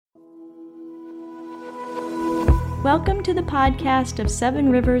Welcome to the podcast of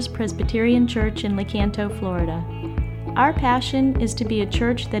Seven Rivers Presbyterian Church in Lecanto, Florida. Our passion is to be a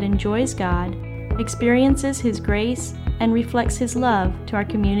church that enjoys God, experiences His grace, and reflects His love to our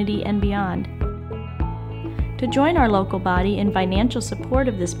community and beyond. To join our local body in financial support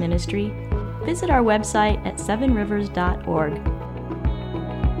of this ministry, visit our website at sevenrivers.org.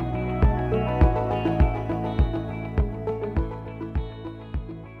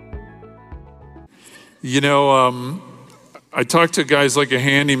 You know, I talked to guys like a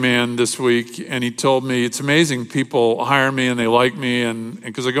handyman this week, and he told me it's amazing. People hire me and they like me, and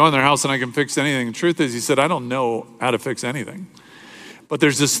because I go in their house and I can fix anything. The truth is, he said, I don't know how to fix anything. But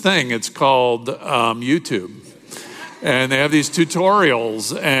there's this thing, it's called YouTube. And they have these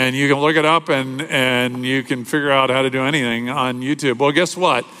tutorials, and you can look it up and you can figure out how to do anything on YouTube. Well, guess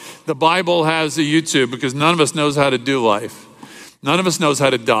what? The Bible has a YouTube because none of us knows how to do life. None of us knows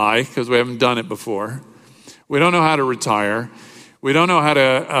how to die because we haven't done it before. We don't know how to retire. We don't know how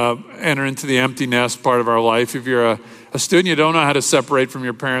to enter into the empty nest part of our life. If you're a student, you don't know how to separate from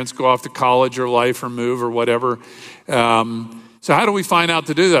your parents, go off to college or life or move or whatever. So how do we find out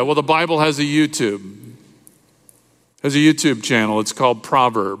to do that? Well, the Bible has a YouTube. Has a YouTube channel. It's called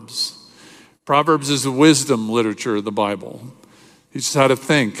Proverbs. Proverbs is the wisdom literature of the Bible. It's how to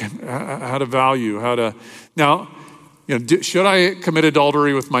think, how to value, how to... Now, you know, should I commit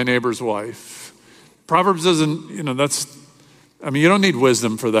adultery with my neighbor's wife? Proverbs doesn't, you don't need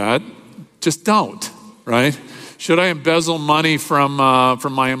wisdom for that. Just don't, right? Should I embezzle money from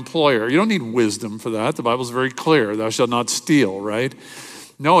my employer? You don't need wisdom for that. The Bible's very clear. Thou shalt not steal, right?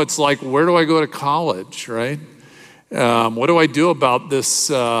 No, it's like, where do I go to college, right? What do I do about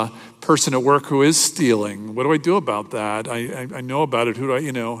this person at work who is stealing? What do I do about that? I know about it.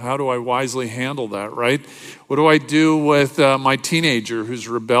 How do I wisely handle that, right? What do I do with my teenager who's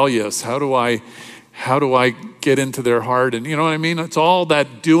rebellious? How do I get into their heart? And you know what I mean? It's all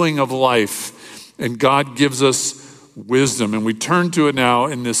that doing of life. And God gives us wisdom. And we turn to it now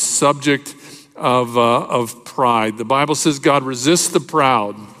in this subject of pride. The Bible says God resists the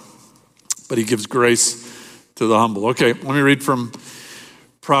proud, but He gives grace to the humble. Okay, let me read from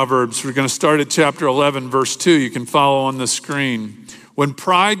Proverbs. We're going to start at chapter 11, verse 2. You can follow on the screen. When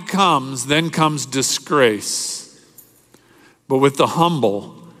pride comes, then comes disgrace. But with the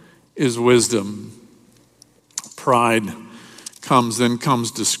humble is wisdom. Pride comes, then comes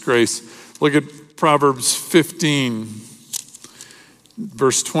disgrace. Look at Proverbs 15,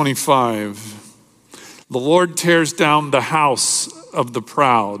 verse 25. The Lord tears down the house of the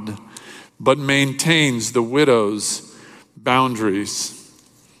proud, but maintains the widow's boundaries.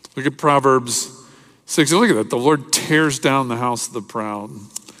 Look at Proverbs 6. Look at that. The Lord tears down the house of the proud.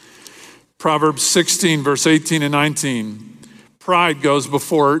 Proverbs 16, verse 18 and 19. Pride goes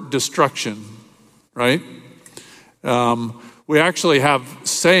before destruction, right? We actually have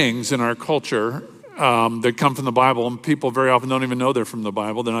sayings in our culture that come from the Bible, and people very often don't even know they're from the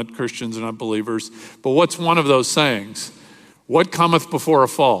Bible. They're not Christians, they're not believers. But what's one of those sayings? What cometh before a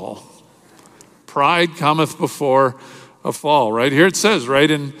fall? Pride cometh before a fall, right? Here it says, right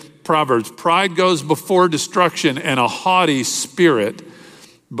in Proverbs, pride goes before destruction and a haughty spirit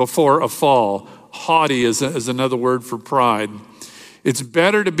before a fall. Haughty is another word for pride. It's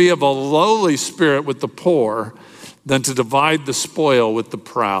better to be of a lowly spirit with the poor than to divide the spoil with the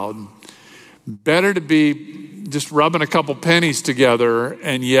proud. Better to be just rubbing a couple pennies together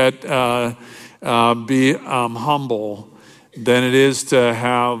and yet be humble than it is to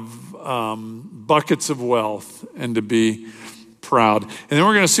have buckets of wealth and to be proud. And then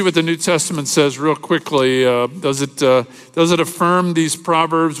we're going to see what the New Testament says real quickly. Does it affirm these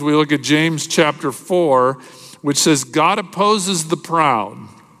proverbs? We look at James chapter 4, which says, God opposes the proud,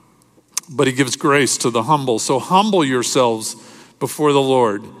 but He gives grace to the humble. So humble yourselves before the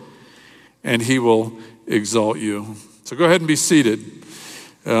Lord, and He will exalt you. So go ahead and be seated,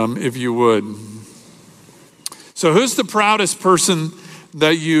 if you would. So who's the proudest person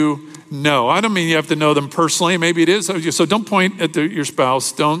that you know? I don't mean you have to know them personally. Maybe it is. So don't point at your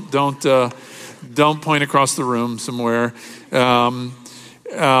spouse. Don't point across the room somewhere.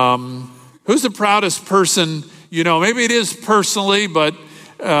 Who's the proudest person you know? Maybe it is personally, but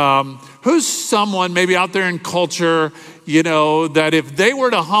who's someone maybe out there in culture, that if they were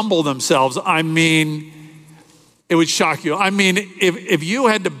to humble themselves, it would shock you. If you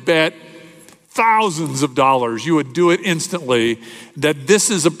had to bet thousands of dollars, you would do it instantly, that this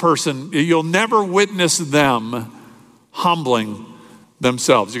is a person, you'll never witness them humbling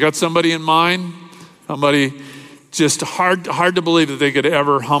themselves. You got somebody in mind? Somebody just hard to believe that they could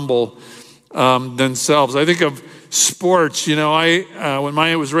ever humble themselves. I think of sports. When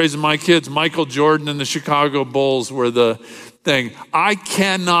I was raising my kids, Michael Jordan and the Chicago Bulls were the thing. I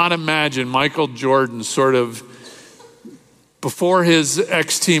cannot imagine Michael Jordan sort of before his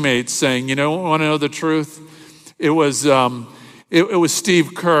ex-teammates saying, want to know the truth? It was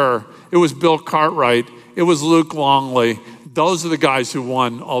Steve Kerr. It was Bill Cartwright. It was Luke Longley. Those are the guys who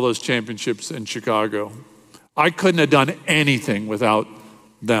won all those championships in Chicago. I couldn't have done anything without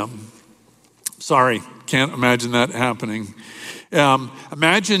them. Sorry, can't imagine that happening.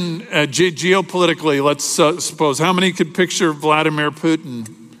 Imagine geopolitically, let's suppose, how many could picture Vladimir Putin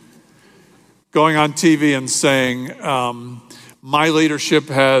going on TV and saying, my leadership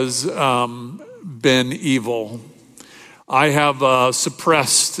has been evil. I have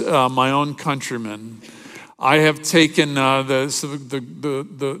suppressed my own countrymen. I have taken this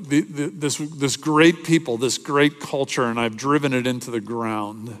great people, this great culture, and I've driven it into the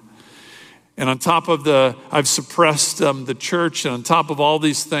ground. And on top of I've suppressed the church, and on top of all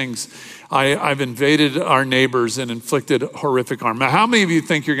these things, I've invaded our neighbors and inflicted horrific harm. Now, how many of you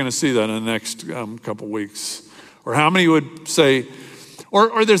think you're going to see that in the next couple weeks? Or how many would say,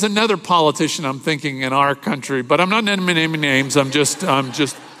 or there's another politician I'm thinking in our country, but I'm not naming names. I'm just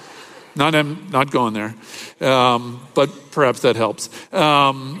not going there. But perhaps that helps.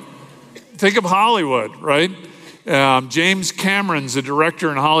 Think of Hollywood, right? James Cameron's a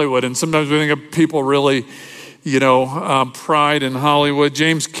director in Hollywood, and sometimes we think of people really, pride in Hollywood.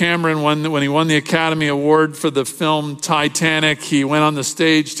 James Cameron, when he won the Academy Award for the film Titanic, he went on the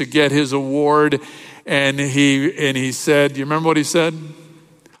stage to get his award, and he said, do you remember what he said?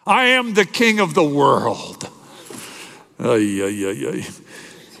 I am the king of the world. Ay, ay, ay, ay.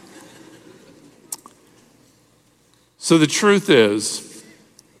 So the truth is,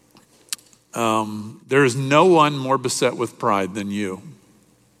 there is no one more beset with pride than you.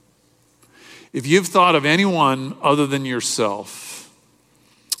 If you've thought of anyone other than yourself,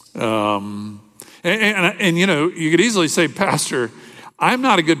 and you could easily say, Pastor, I'm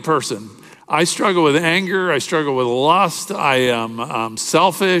not a good person. I struggle with anger. I struggle with lust. I am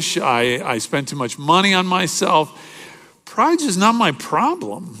selfish. I spend too much money on myself. Pride is not my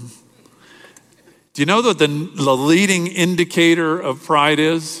problem. Do you know that the leading indicator of pride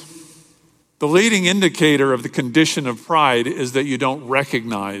is? The leading indicator of the condition of pride is that you don't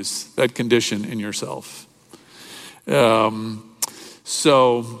recognize that condition in yourself. The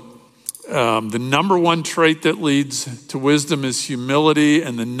number one trait that leads to wisdom is humility,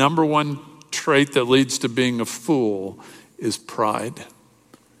 and the number one trait that leads to being a fool is pride.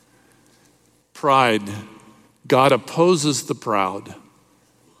 Pride. God opposes the proud,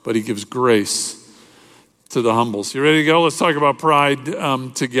 but he gives grace to the humble. So you ready to go? Let's talk about pride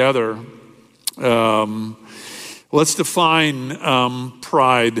together. Let's define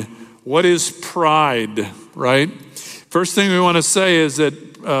pride. What is pride, right? First thing we want to say is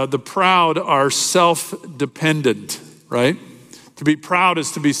that the proud are self-dependent, right? To be proud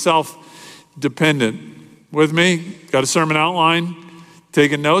is to be self-dependent. With me? Got a sermon outline?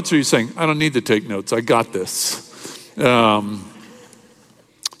 Taking notes? Or are you saying, I don't need to take notes, I got this?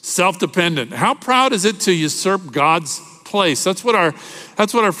 Self-dependent. How proud is it to usurp God's place? That's what our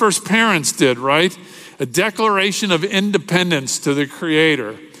first parents did, right? A declaration of independence to the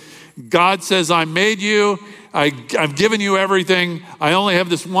Creator. God says, I made you, I've given you everything, I only have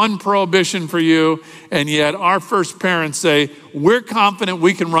this one prohibition for you, and yet our first parents say, we're confident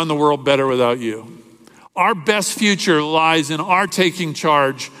we can run the world better without you. Our best future lies in our taking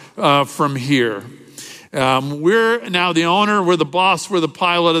charge from here. We're now the owner, we're the boss, we're the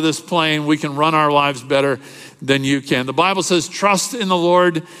pilot of this plane. We can run our lives better than you can. The Bible says, trust in the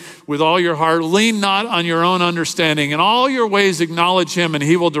Lord with all your heart. Lean not on your own understanding. In all your ways acknowledge him and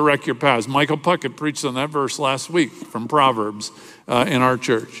he will direct your paths. Michael Puckett preached on that verse last week from Proverbs in our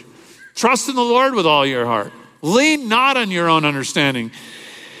church. Trust in the Lord with all your heart. Lean not on your own understanding.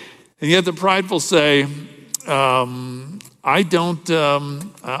 And yet the prideful say, I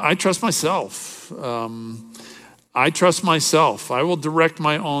trust myself. I trust myself. I will direct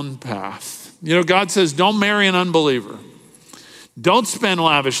my own path. You know, God says, don't marry an unbeliever. Don't spend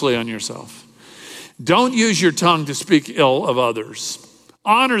lavishly on yourself. Don't use your tongue to speak ill of others.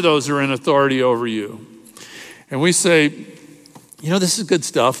 Honor those who are in authority over you. And we say, this is good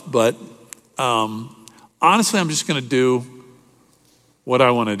stuff, but honestly, I'm just going to do what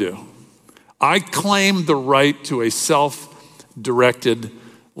I want to do. I claim the right to a self-directed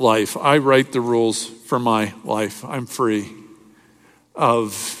life. I write the rules for my life. I'm free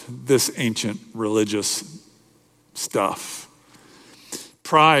of this ancient religious stuff.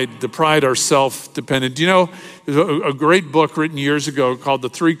 The pride are self-dependent. Do you know, there's a great book written years ago called The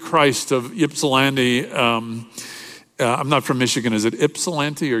Three Christs of Ypsilanti. I'm not from Michigan. Is it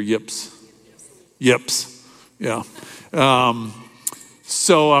Ypsilanti or Yips? Yips, yeah.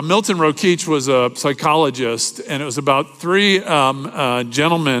 So Milton Rokeach was a psychologist, and it was about three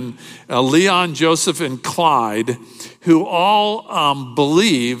gentlemen, Leon, Joseph, and Clyde, who all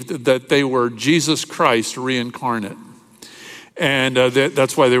believed that they were Jesus Christ reincarnate. And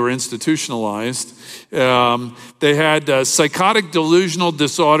that's why they were institutionalized. They had psychotic delusional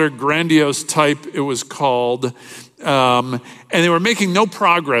disorder, grandiose type, it was called. And they were making no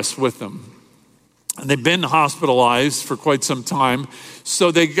progress with them. And they'd been hospitalized for quite some time.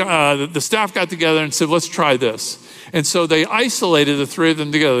 So the staff got together and said, let's try this. And so they isolated the three of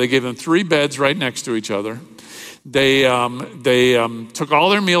them together. They gave them 3 beds right next to each other. They took all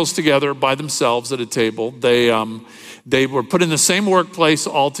their meals together by themselves at a table. They were put in the same workplace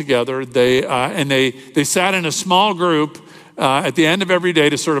all together. They sat in a small group at the end of every day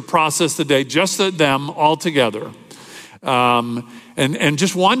to sort of process the day, just them all together. And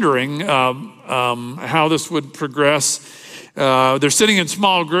just wondering how this would progress. They're sitting in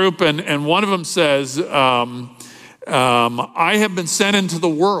small group, and one of them says, I have been sent into the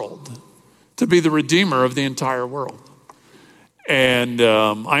world to be the redeemer of the entire world. And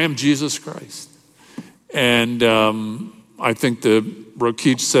I am Jesus Christ. And I think the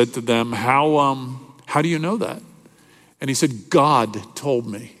Rokeach said to them, how do you know that? And he said, God told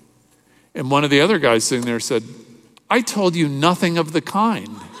me. And one of the other guys sitting there said, I told you nothing of the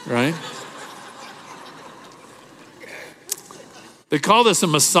kind, right? They call this a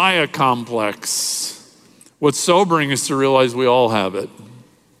Messiah complex. What's sobering is to realize we all have it.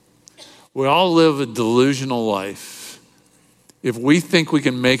 We all live a delusional life if we think we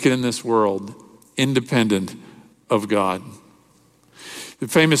can make it in this world independent of God. The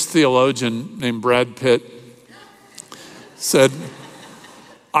famous theologian named Brad Pitt said,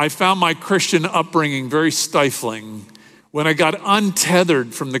 I found my Christian upbringing very stifling. When I got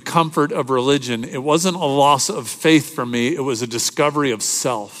untethered from the comfort of religion, it wasn't a loss of faith for me, it was a discovery of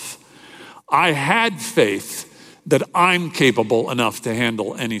self. I had faith that I'm capable enough to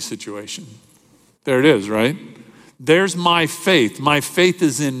handle any situation. There it is, right? There's my faith. My faith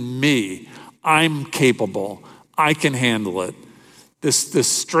is in me. I'm capable. I can handle it. This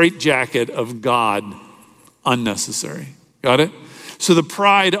straitjacket of God, unnecessary. Got it? So the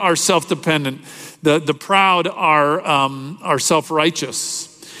pride are self-dependent. The proud are self-righteous.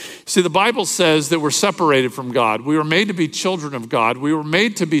 See, the Bible says that we're separated from God. We were made to be children of God. We were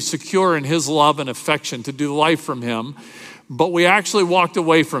made to be secure in his love and affection, to do life from him. But we actually walked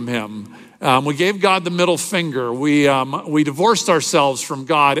away from him. We gave God the middle finger. We divorced ourselves from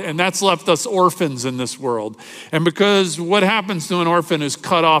God, and that's left us orphans in this world. And because what happens to an orphan who's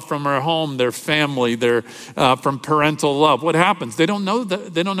cut off from their home, their family, from parental love, what happens? They don't know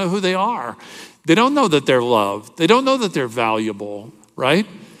who they are. They don't know that they're loved. They don't know that they're valuable, right?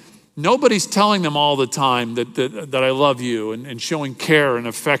 Nobody's telling them all the time that I love you and showing care and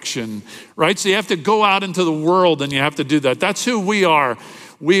affection, right? So you have to go out into the world and you have to do that. That's who we are.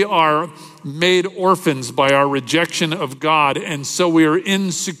 We are made orphans by our rejection of God, and so we are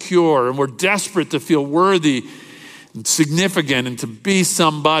insecure and we're desperate to feel worthy and significant and to be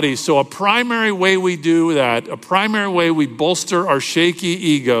somebody. So a primary way we do that, a primary way we bolster our shaky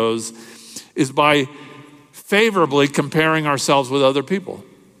egos is by favorably comparing ourselves with other people,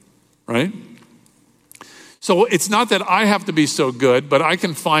 right? So it's not that I have to be so good, but I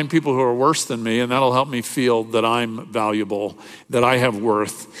can find people who are worse than me, and that'll help me feel that I'm valuable, that I have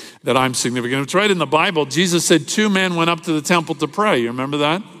worth, that I'm significant. It's right in the Bible. Jesus said 2 men went up to the temple to pray. You remember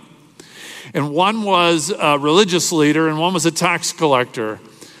that? And one was a religious leader, and one was a tax collector.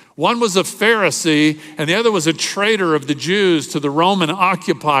 One was a Pharisee, and the other was a traitor of the Jews to the Roman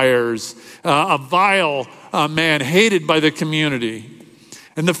occupiers, a vile man hated by the community.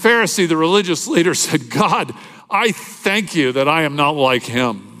 And the Pharisee, the religious leader, said, God, I thank you that I am not like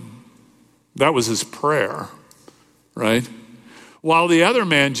him. That was his prayer, right? While the other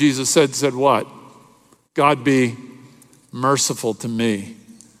man, Jesus said what? God, be merciful to me,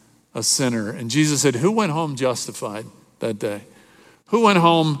 a sinner. And Jesus said, who went home justified that day? Who went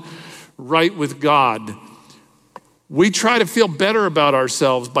home right with God? We try to feel better about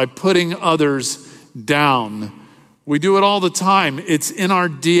ourselves by putting others down. We do it all the time. It's in our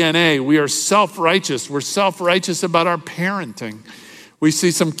DNA. We are self-righteous. We're self-righteous about our parenting. We see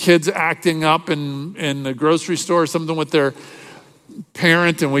some kids acting up in the grocery store or something with their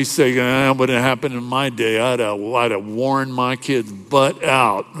parent, and we say, what would have happened in my day? I'd have worn my kid's butt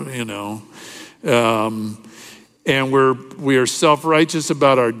out, you know. And we are self-righteous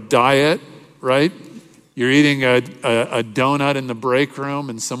about our diet, right? You're eating a donut in the break room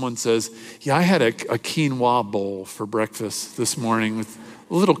and someone says, yeah, I had a quinoa bowl for breakfast this morning with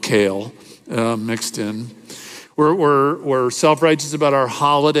a little kale mixed in. We're self-righteous about our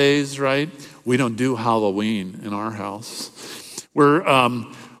holidays, right? We don't do Halloween in our house.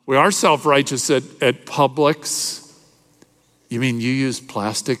 We are self-righteous at Publix. You mean you use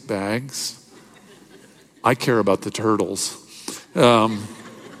plastic bags? I care about the turtles. We're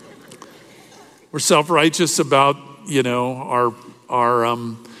self-righteous about,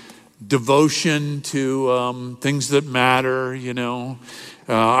 our devotion to things that matter,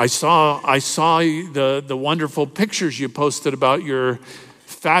 I saw the wonderful pictures you posted about your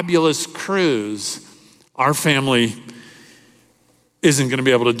fabulous cruise. Our family isn't going to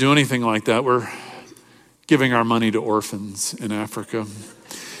be able to do anything like that. We're giving our money to orphans in Africa.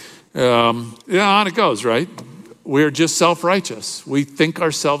 On it goes, right? We're just self-righteous. We think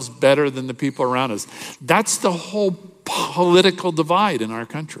ourselves better than the people around us. That's the whole political divide in our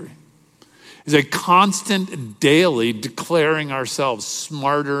country. Is a constant daily declaring ourselves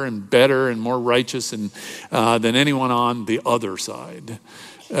smarter and better and more righteous than anyone on the other side.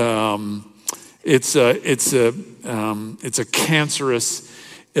 It's a cancerous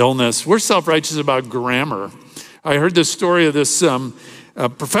illness. We're self-righteous about grammar. I heard this story of this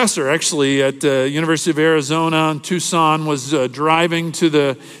professor actually at the University of Arizona in Tucson was driving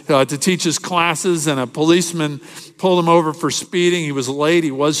to teach his classes, and a policeman pulled him over for speeding. He was late.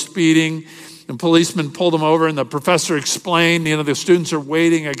 He was speeding. And policeman pulled him over, and the professor explained, the students are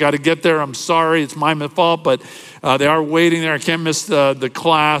waiting. I got to get there. I'm sorry. It's my fault, but they are waiting there. I can't miss the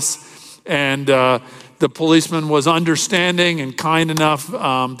class. And the policeman was understanding and kind enough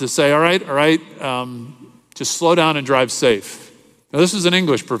to say, all right, just slow down and drive safe. Now, this is an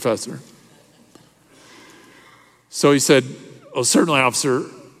English professor. So he said, oh, certainly, officer,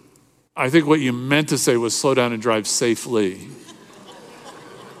 I think what you meant to say was slow down and drive safely.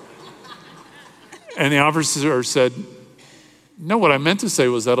 And the officer said, no, what I meant to say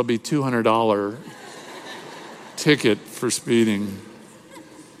was that'll be $200 ticket for speeding.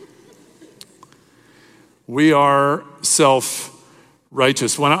 We are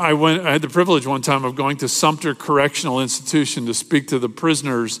self-righteous. When I had the privilege one time of going to Sumter Correctional Institution to speak to the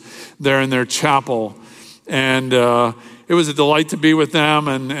prisoners there in their chapel. And it was a delight to be with them,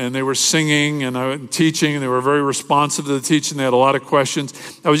 and they were singing and teaching, and they were very responsive to the teaching. They had a lot of questions.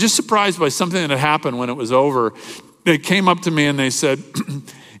 I was just surprised by something that had happened when it was over. They came up to me and they said,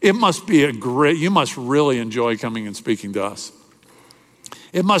 you must really enjoy coming and speaking to us.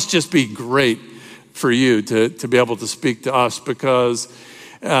 It must just be great for you to be able to speak to us, because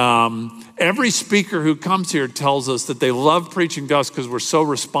every speaker who comes here tells us that they love preaching to us because we're so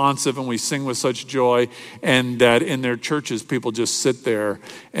responsive and we sing with such joy, and that in their churches people just sit there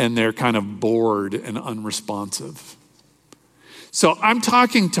and they're kind of bored and unresponsive. So I'm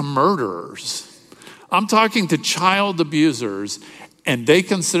talking to murderers. I'm talking to child abusers, and they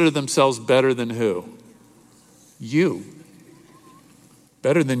consider themselves better than who? You.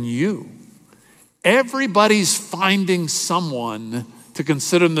 Better than you. Everybody's finding someone to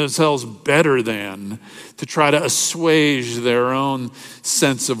consider themselves better than, to try to assuage their own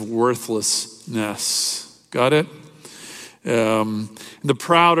sense of worthlessness. Got it? The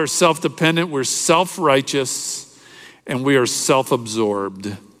proud are self-dependent. We're self-righteous, and we are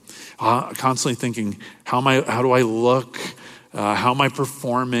self-absorbed. Constantly thinking, how do I look? How am I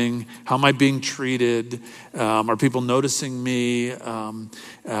performing? How am I being treated? Are people noticing me?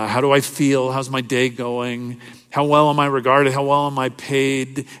 How do I feel? How's my day going? How well am I regarded? How well am I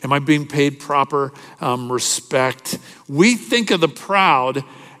paid? Am I being paid proper respect? We think of the proud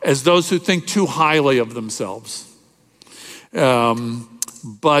as those who think too highly of themselves.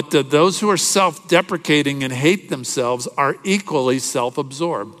 But those who are self-deprecating and hate themselves are equally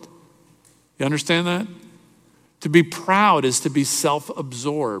self-absorbed. You understand that? To be proud is to be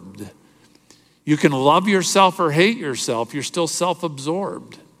self-absorbed. You can love yourself or hate yourself. You're still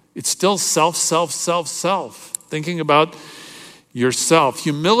self-absorbed. It's still self. Thinking about yourself.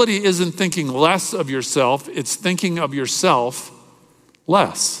 Humility isn't thinking less of yourself. It's thinking of yourself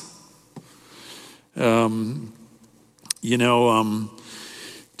less. Just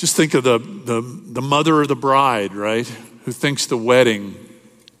think of the mother of the bride, right? Who thinks the wedding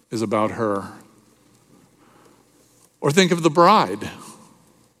is about her. Or think of the bride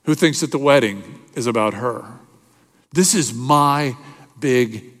who thinks that the wedding is about her. This is my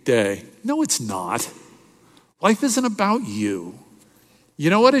big day. No, it's not. Life isn't about you. You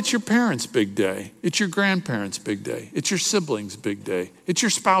know what? It's your parents' big day. It's your grandparents' big day. It's your siblings' big day. It's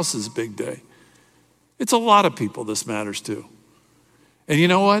your spouse's big day. It's a lot of people this matters to. And you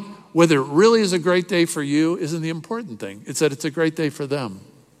know what? Whether it really is a great day for you isn't the important thing. It's that it's a great day for them.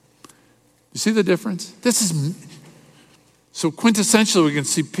 You see the difference? This is so quintessentially we can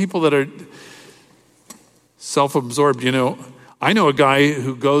see people that are self-absorbed. I know a guy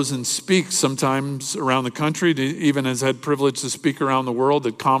who goes and speaks sometimes around the country, even has had privilege to speak around the world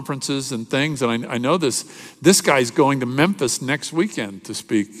at conferences and things. And I know this guy's going to Memphis next weekend to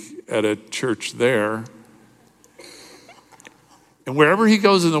speak at a church there. And wherever he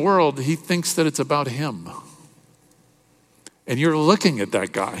goes in the world, he thinks that it's about him. And you're looking at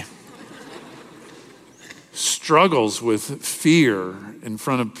that guy. Struggles with fear in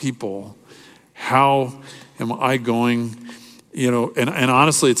front of people. How am I going, and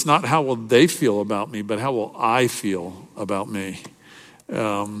honestly, it's not how will they feel about me, but how will I feel about me?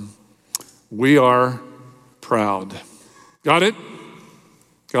 We are proud. Got it?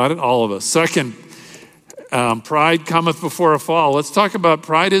 Got it? All of us. Second, pride cometh before a fall. Let's talk about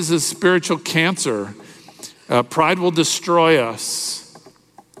pride is a spiritual cancer. Pride will destroy us.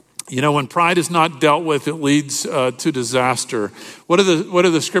 When pride is not dealt with, it leads to disaster. What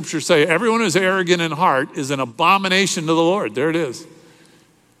do the scriptures say? Everyone who is arrogant in heart is an abomination to the Lord. There it is.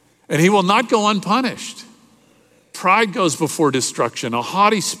 And he will not go unpunished. Pride goes before destruction, a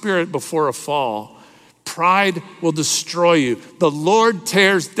haughty spirit before a fall. Pride will destroy you. The Lord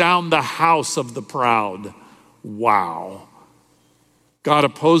tears down the house of the proud. Wow. God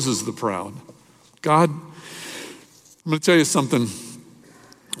opposes the proud. I'm going to tell you something.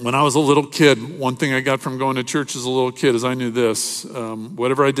 When I was a little kid, one thing I got from going to church as a little kid is I knew this.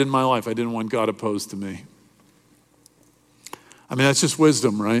 Whatever I did in my life, I didn't want God opposed to me. I mean, that's just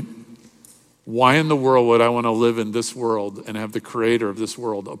wisdom, right? Why in the world would I want to live in this world and have the creator of this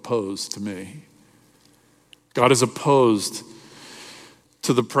world opposed to me? God is opposed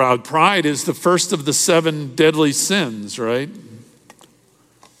to the proud. Pride is the first of the 7 deadly sins, right?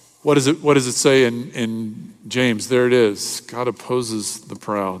 What does it say in James? There it is. God opposes the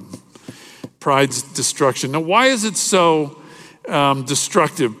proud. Pride's destruction. Now, why is it so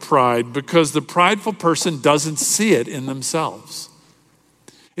destructive, pride? Because the prideful person doesn't see it in themselves.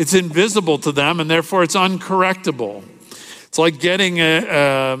 It's invisible to them, and therefore it's uncorrectable. It's like getting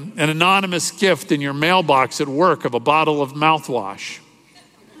an anonymous gift in your mailbox at work of a bottle of mouthwash.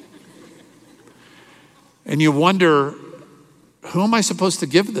 And you wonder, who am I supposed to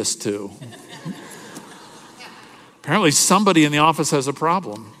give this to? Apparently somebody in the office has a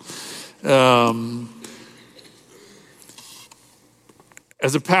problem.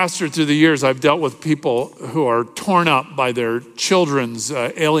 As a pastor through the years, I've dealt with people who are torn up by their children's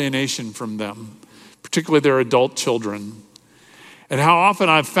alienation from them, particularly their adult children. And how often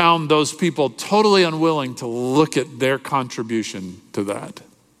I've found those people totally unwilling to look at their contribution to that.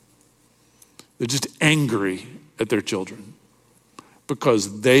 They're just angry at their children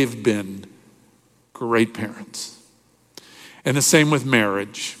because they've been great parents. And the same with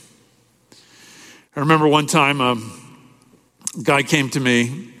marriage. I remember one time a guy came to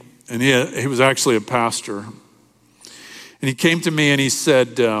me, and he was actually a pastor. And he came to me and he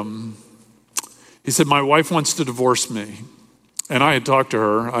said, my wife wants to divorce me. And I had talked to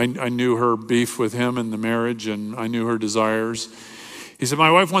her. I knew her beef with him in the marriage, and I knew her desires. He said,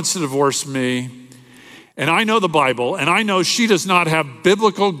 my wife wants to divorce me, and I know the Bible, and I know she does not have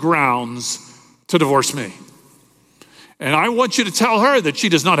biblical grounds to divorce me. And I want you to tell her that she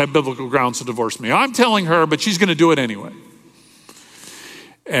does not have biblical grounds to divorce me. I'm telling her, but she's going to do it anyway.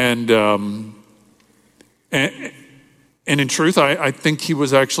 And in truth, I think he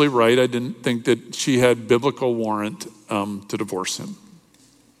was actually right. I didn't think that she had biblical warrant to divorce him.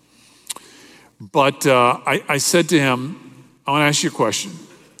 But I said to him, I want to ask you a question.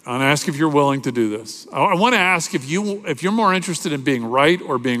 I want to ask if you're willing to do this. I want to ask if you're more interested in being right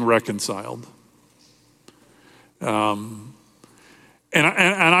or being reconciled. And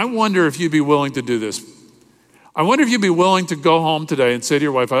I wonder if you'd be willing to do this. I wonder if you'd be willing to go home today and say to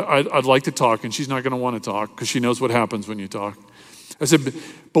your wife, I'd like to talk, and she's not going to want to talk because she knows what happens when you talk. I said,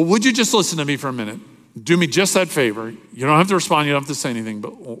 but would you just listen to me for a minute? Do me just that favor. You don't have to respond. You don't have to say anything,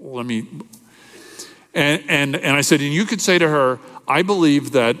 but let me. And I said, and you could say to her, I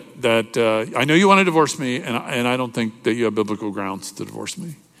believe that I know you want to divorce me, and I don't think that you have biblical grounds to divorce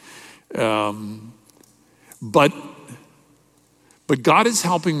me. But God is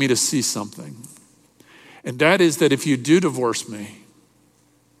helping me to see something. And that is that if you do divorce me,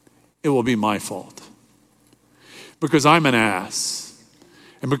 it will be my fault. Because I'm an ass.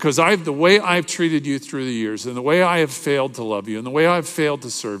 And because the way I've treated you through the years, and the way I have failed to love you, and the way I've failed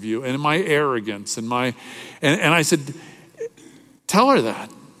to serve you, and my arrogance, and I said, tell her that.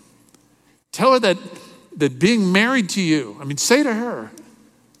 Tell her that that being married to you, I mean, say to her,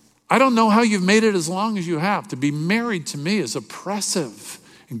 I don't know how you've made it as long as you have. To be married to me is oppressive.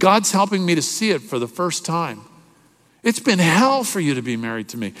 And God's helping me to see it for the first time. It's been hell for you to be married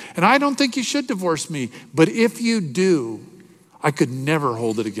to me. And I don't think you should divorce me. But if you do, I could never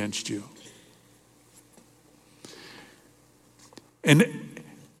hold it against you. And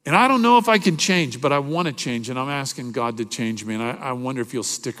I don't know if I can change, but I want to change. And I'm asking God to change me. And I wonder if you'll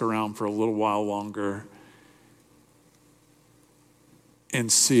stick around for a little while longer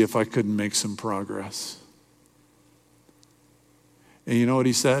and see if I couldn't make some progress. And you know what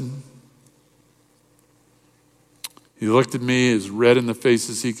he said? He looked at me as red in the face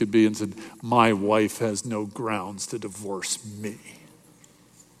as he could be and said, my wife has no grounds to divorce me.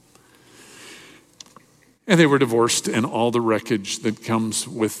 And they were divorced, and all the wreckage that comes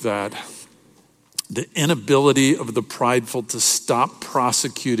with that. The inability of the prideful to stop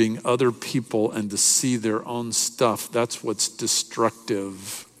prosecuting other people and to see their own stuff, that's what's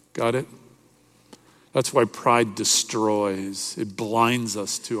destructive. Got it? That's why pride destroys. It blinds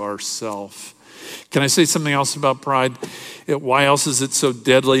us to ourself. Can I say something else about pride? Why else is it so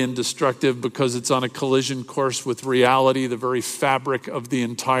deadly and destructive? Because it's on a collision course with reality, the very fabric of the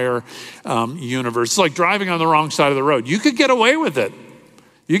entire universe. It's like driving on the wrong side of the road. You could get away with it.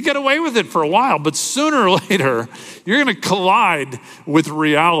 You get away with it for a while, but sooner or later, you're going to collide with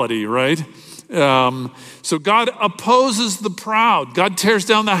reality, right? So God opposes the proud. God tears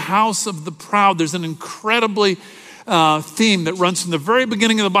down the house of the proud. There's an incredibly theme that runs from the very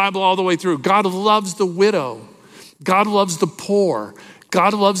beginning of the Bible all the way through. God loves the widow. God loves the poor.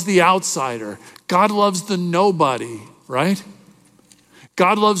 God loves the outsider. God loves the nobody, right?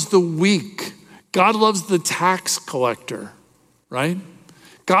 God loves the weak. God loves the tax collector, right?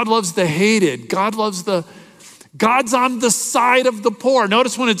 God loves the hated. God's on the side of the poor.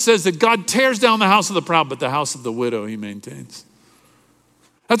 Notice when it says that God tears down the house of the proud, but the house of the widow he maintains.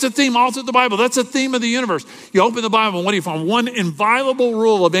 That's a theme all through the Bible. That's a theme of the universe. You open the Bible, and what do you find? One inviolable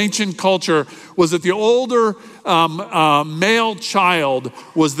rule of ancient culture was that the older male child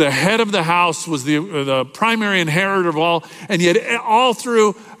was the head of the house, was the primary inheritor of all. And yet all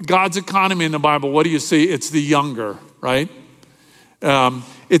through God's economy in the Bible, what do you see? It's the younger, right?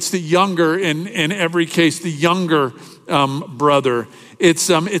 It's the younger in every case, the younger brother. It's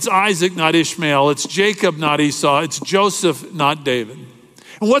Isaac, not Ishmael. It's Jacob, not Esau. It's Joseph, not David.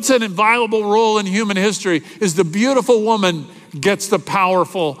 And what's an inviolable rule in human history is the beautiful woman gets the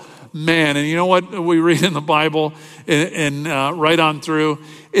powerful man. And you know what we read in the Bible and right on through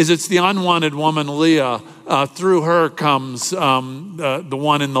is it's the unwanted woman, Leah. Through her comes the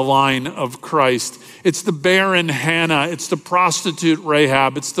one in the line of Christ. It's the barren Hannah. It's the prostitute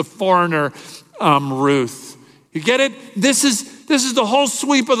Rahab. It's the foreigner Ruth. You get it? This is the whole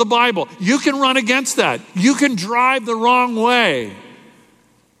sweep of the Bible. You can run against that. You can drive the wrong way,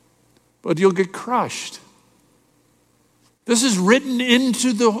 but you'll get crushed. This is written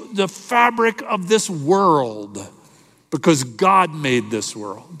into the fabric of this world because God made this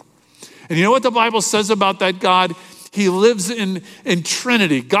world. And you know what the Bible says about that God? He lives in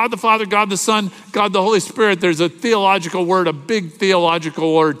Trinity. God the Father, God the Son, God the Holy Spirit. There's a theological word, a big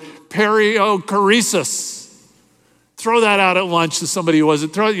theological word, periochoresis. Throw that out at lunch to somebody who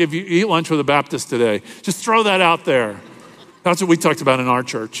wasn't. If you eat lunch with a Baptist today, just throw that out there. That's what we talked about in our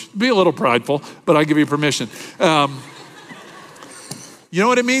church. Be a little prideful, but I give you permission. You know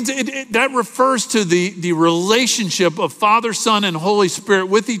what it means? That refers to the relationship of Father, Son, and Holy Spirit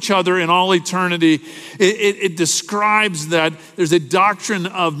with each other in all eternity. It describes that there's a doctrine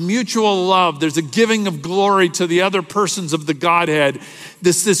of mutual love. There's a giving of glory to the other persons of the Godhead.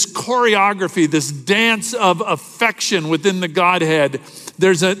 This choreography, this dance of affection within the Godhead.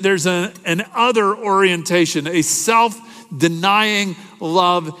 There's an other orientation. A self-denying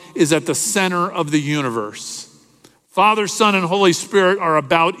love is at the center of the universe. Father, Son, and Holy Spirit are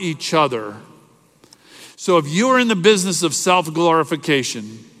about each other. So if you are in the business of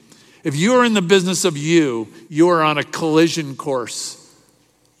self-glorification, if you are in the business of you are on a collision course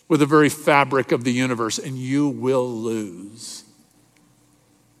with the very fabric of the universe, and you will lose.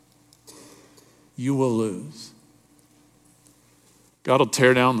 You will lose. God will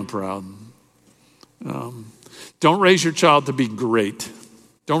tear down the proud. Don't raise your child to be great.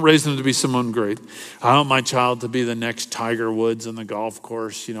 Don't raise them to be someone great. I want my child to be the next Tiger Woods on the golf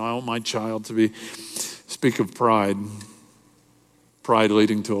course. I want my child to be, speak of pride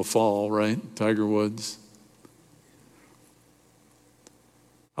leading to a fall, right? Tiger Woods.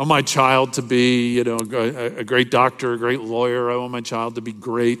 I want my child to be, a great doctor, a great lawyer. I want my child to be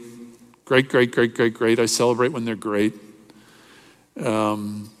great. Great. I celebrate when they're great.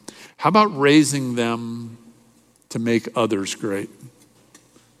 How about raising them to make others great?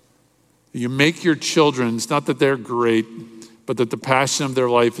 You make your children, it's not that they're great, but that the passion of their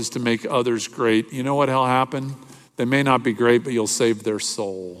life is to make others great. You know what will happen? They may not be great, but you'll save their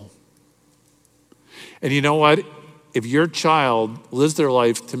soul. And you know what? If your child lives their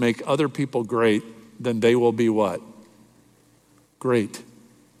life to make other people great, then they will be what? Great.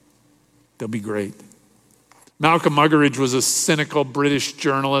 They'll be great. Malcolm Muggeridge was a cynical British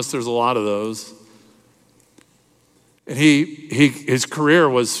journalist. There's a lot of those. And his career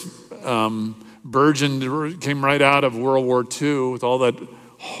was burgeoned, came right out of World War II with all that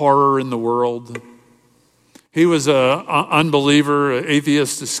horror in the world. He was an unbeliever, an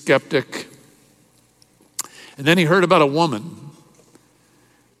atheist, a skeptic. And then he heard about a woman,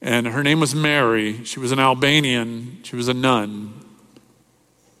 and her name was Mary. She was an Albanian. She was a nun.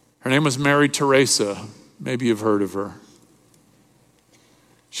 Her name was Mary Teresa. Maybe you've heard of her.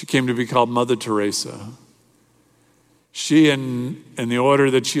 She came to be called Mother Teresa. She and the order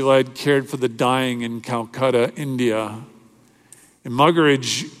that she led cared for the dying in Calcutta, India. And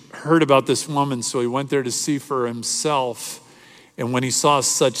Muggeridge heard about this woman, so he went there to see for himself. And when he saw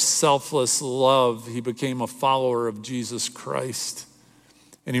such selfless love, he became a follower of Jesus Christ.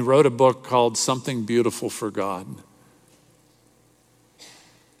 And he wrote a book called Something Beautiful for God.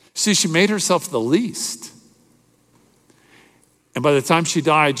 See, she made herself the least. And by the time she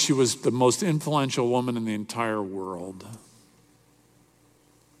died, she was the most influential woman in the entire world.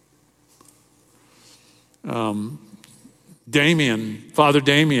 Father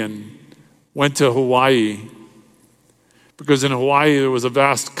Damien, went to Hawaii because in Hawaii there was a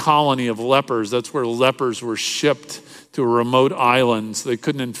vast colony of lepers. That's where lepers were shipped to a remote island so they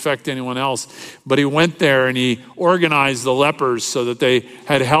couldn't infect anyone else. But he went there and he organized the lepers so that they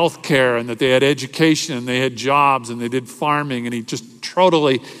had health care and that they had education and they had jobs and they did farming, and he just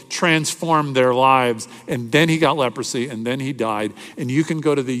totally transformed their lives. And then he got leprosy and then he died. And you can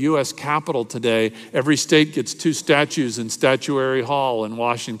go to the U.S. Capitol today. Every state gets 2 statues in Statuary Hall in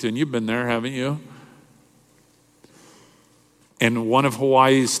Washington. You've been there, haven't you? And one of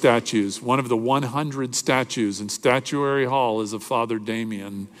Hawaii's statues, one of the 100 statues in Statuary Hall is of Father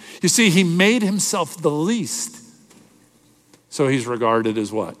Damien. You see, he made himself the least. So he's regarded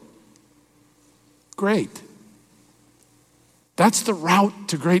as what? Great. That's the route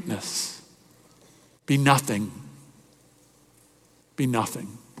to greatness. Be nothing. Be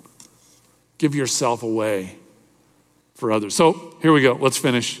nothing. Give yourself away for others. So here we go. Let's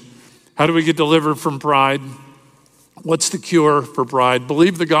finish. How do we get delivered from pride? What's the cure for pride?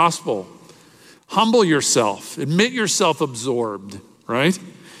 Believe the gospel. Humble yourself. Admit yourself absorbed, right?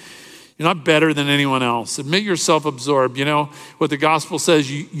 You're not better than anyone else. Admit yourself absorbed. You know what the gospel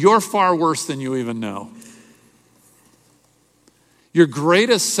says? You're far worse than you even know. Your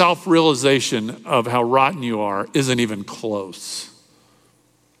greatest self-realization of how rotten you are isn't even close.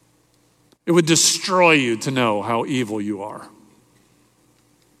 It would destroy you to know how evil you are.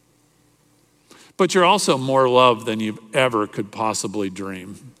 But you're also more loved than you ever could possibly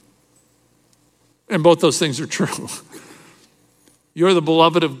dream. And both those things are true. You're the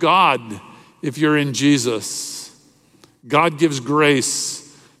beloved of God if you're in Jesus. God gives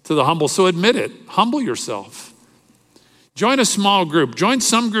grace to the humble, so admit it. Humble yourself. Join a small group. Join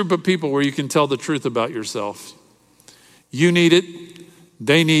some group of people where you can tell the truth about yourself. You need it.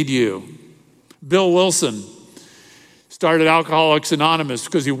 They need you. Bill Wilson started Alcoholics Anonymous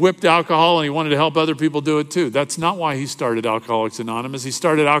because he whipped alcohol and he wanted to help other people do it too. That's not why he started Alcoholics Anonymous. He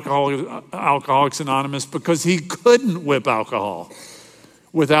started Alcoholics Anonymous because he couldn't whip alcohol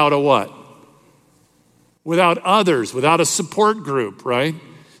without a what? Without others, without a support group, right?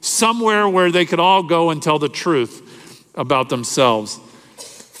 Somewhere where they could all go and tell the truth about themselves. A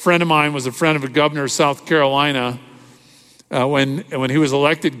friend of mine was a friend of a governor of South Carolina. When he was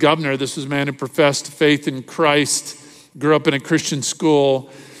elected governor, this was a man who professed faith in Christ, grew up in a Christian school.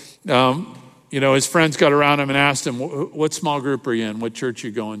 His friends got around him and asked him, what small group are you in? What church are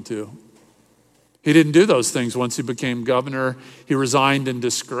you going to? He didn't do those things once he became governor. He resigned in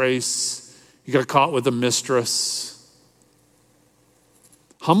disgrace. He got caught with a mistress.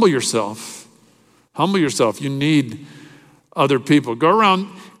 Humble yourself. Humble yourself. You need other people. Go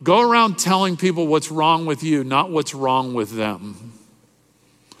around telling people what's wrong with you, not what's wrong with them.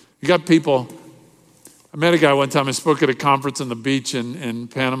 You got people. I met a guy one time. I spoke at a conference on the beach in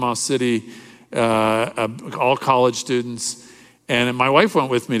Panama City, all college students. And my wife went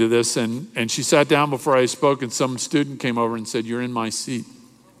with me to this, and she sat down before I spoke, and some student came over and said, "You're in my seat."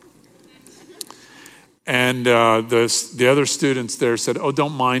 And the other students there said, "Oh,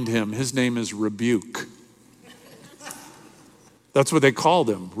 don't mind him. His name is Rebuke." That's what they called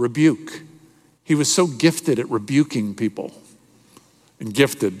him, rebuke. He was so gifted at rebuking people and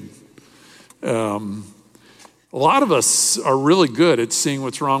gifted. A lot of us are really good at seeing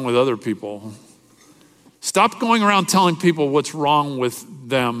what's wrong with other people. Stop going around telling people what's wrong with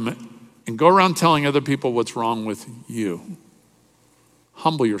them and go around telling other people what's wrong with you.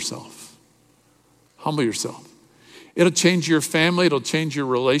 Humble yourself. Humble yourself. It'll change your family. It'll change your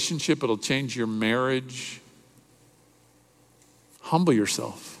relationship. It'll change your marriage. Humble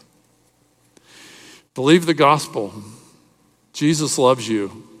yourself. Believe the gospel. Jesus loves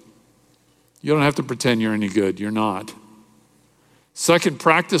you. You don't have to pretend you're any good. You're not. Second,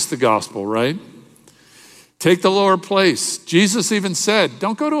 practice the gospel, right? Take the lower place. Jesus even said,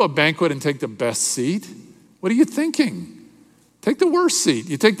 don't go to a banquet and take the best seat. What are you thinking? Take the worst seat.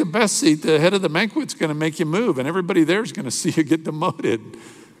 You take the best seat, the head of the banquet's going to make you move, and everybody there is going to see you get demoted.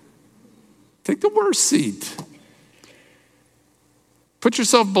 Take the worst seat. Put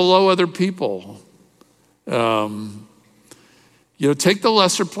yourself below other people. Take the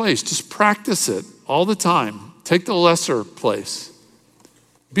lesser place. Just practice it all the time. Take the lesser place.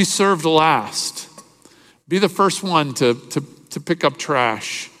 Be served last. Be the first one to pick up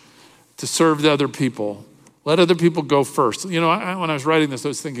trash, to serve the other people. Let other people go first. When I was writing this, I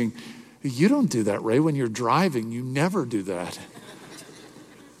was thinking, you don't do that, Ray, when you're driving. You never do that.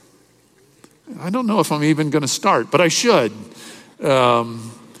 I don't know if I'm even going to start, but I should.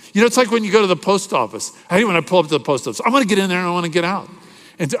 It's like when you go to the post office. I hate when I pull up to the post office. I want to get in there and I want to get out.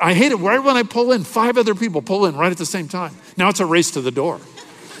 And I hate it right when I pull in, 5 other people pull in right at the same time. Now it's a race to the door.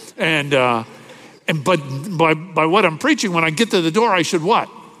 But by what I'm preaching, when I get to the door, I should what?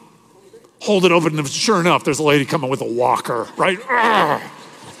 Hold it open, and sure enough, there's a lady coming with a walker, right? Arrgh.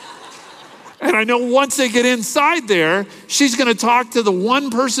 And I know once they get inside there, she's going to talk to the one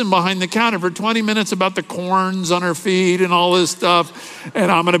person behind the counter for 20 minutes about the corns on her feet and all this stuff,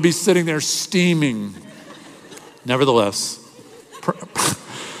 and I'm going to be sitting there steaming. Nevertheless,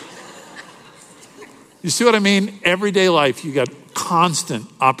 you see what I mean? Everyday life, you got constant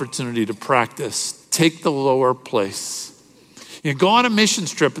opportunity to practice. Take the lower place. You go on a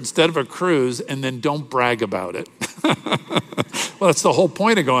missions trip instead of a cruise, and then don't brag about it. Well, that's the whole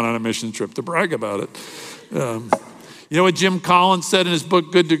point of going on a mission trip, to brag about it. You know what Jim Collins said in his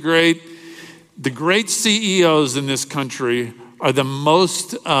book, Good to Great? The great CEOs in this country are the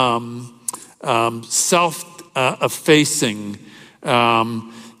most self-effacing.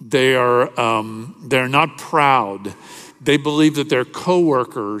 They're not proud. They believe that their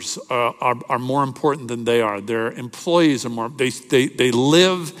coworkers are more important than they are. Their employees are more. They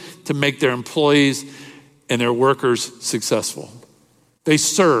live to make their employees and their workers successful. They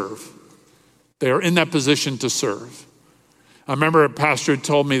serve. They are in that position to serve. I remember a pastor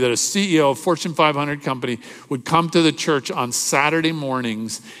told me that a CEO of a Fortune 500 company would come to the church on Saturday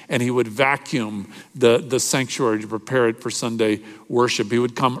mornings and he would vacuum the sanctuary to prepare it for Sunday worship. He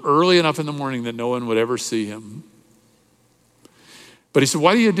would come early enough in the morning that no one would ever see him. But he said,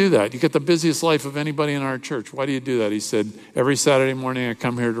 why do you do that? You get the busiest life of anybody in our church. Why do you do that? He said, every Saturday morning I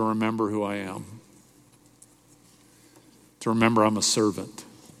come here to remember who I am. To remember I'm a servant.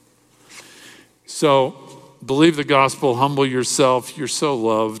 So believe the gospel, humble yourself. You're so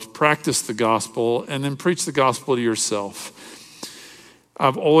loved. Practice the gospel, and then preach the gospel to yourself.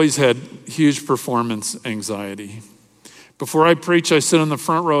 I've always had huge performance anxiety. Before I preach, I sit in the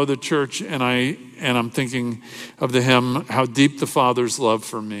front row of the church and I'm thinking of the hymn, How Deep the Father's Love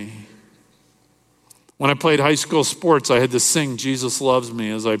for Me. When I played high school sports, I had to sing Jesus Loves Me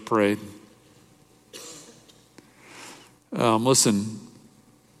as I prayed. Listen,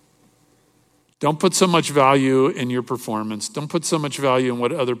 don't put so much value in your performance. Don't put so much value in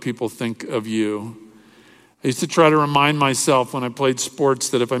what other people think of you. I used to try to remind myself when I played sports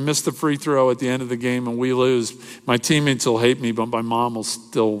that if I miss the free throw at the end of the game and we lose, my teammates will hate me, but my mom will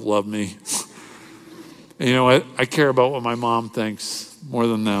still love me. And you know what? I care about what my mom thinks more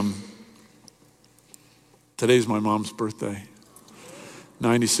than them. Today's my mom's birthday.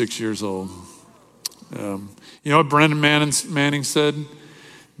 96 years old. You know what Brendan Manning said?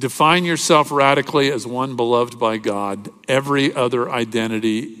 Define yourself radically as one beloved by God. Every other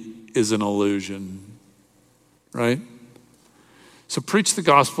identity is an illusion. Right? So preach the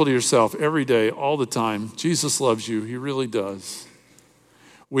gospel to yourself every day, all the time. Jesus loves you. He really does.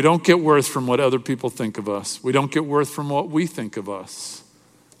 We don't get worth from what other people think of us. We don't get worth from what we think of us.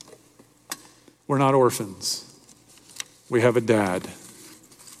 We're not orphans. We have a dad.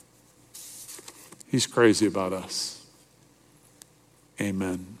 He's crazy about us.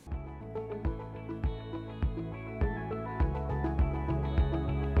 Amen.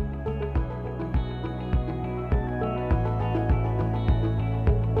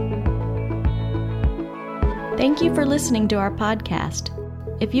 Thank you for listening to our podcast.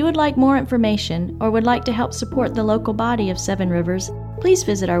 If you would like more information or would like to help support the local body of Seven Rivers, please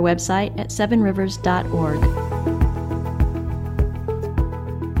visit our website at sevenrivers.org.